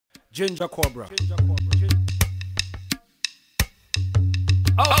Ginger Cobra.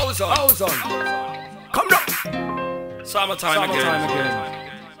 Ozone. Come down. Summertime again.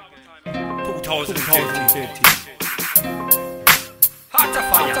 2015. Heart of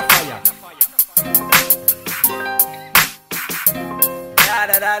fire. Da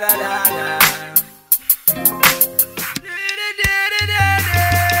da da da da.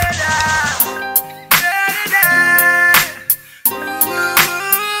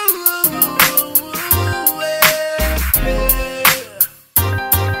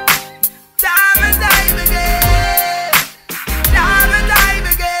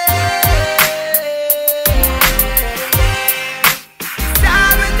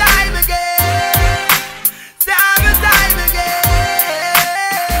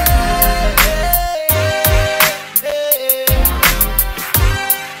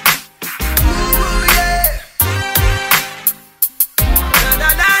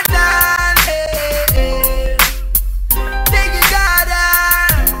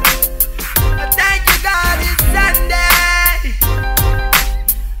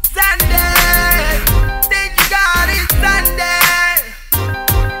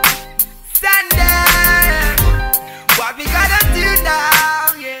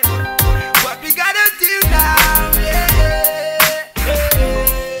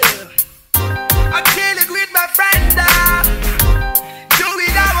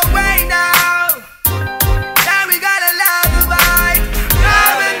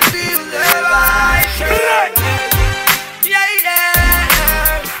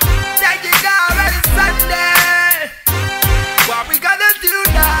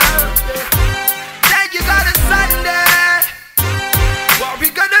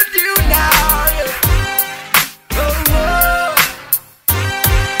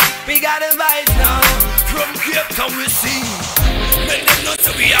 We sing, make them know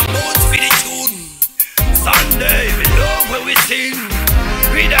so we are both for the tune. Sunday, we love where we sing.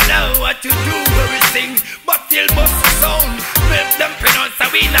 We don't know what to do where we sing, but still bust the sound. Make them pronounce so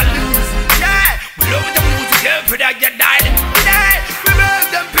we not lose. Yeah, we love the music, yeah, that you died. Yeah, we make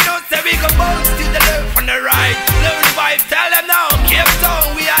them pronounce so we go bounce to the left and the right. Love the vibe, tell them now, keep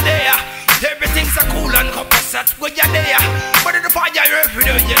down, we are there. Everything's a cool and composite, we are there. But in the fire, every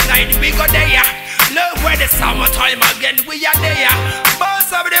day, unite, we go there. Love where the summertime again, we are there. But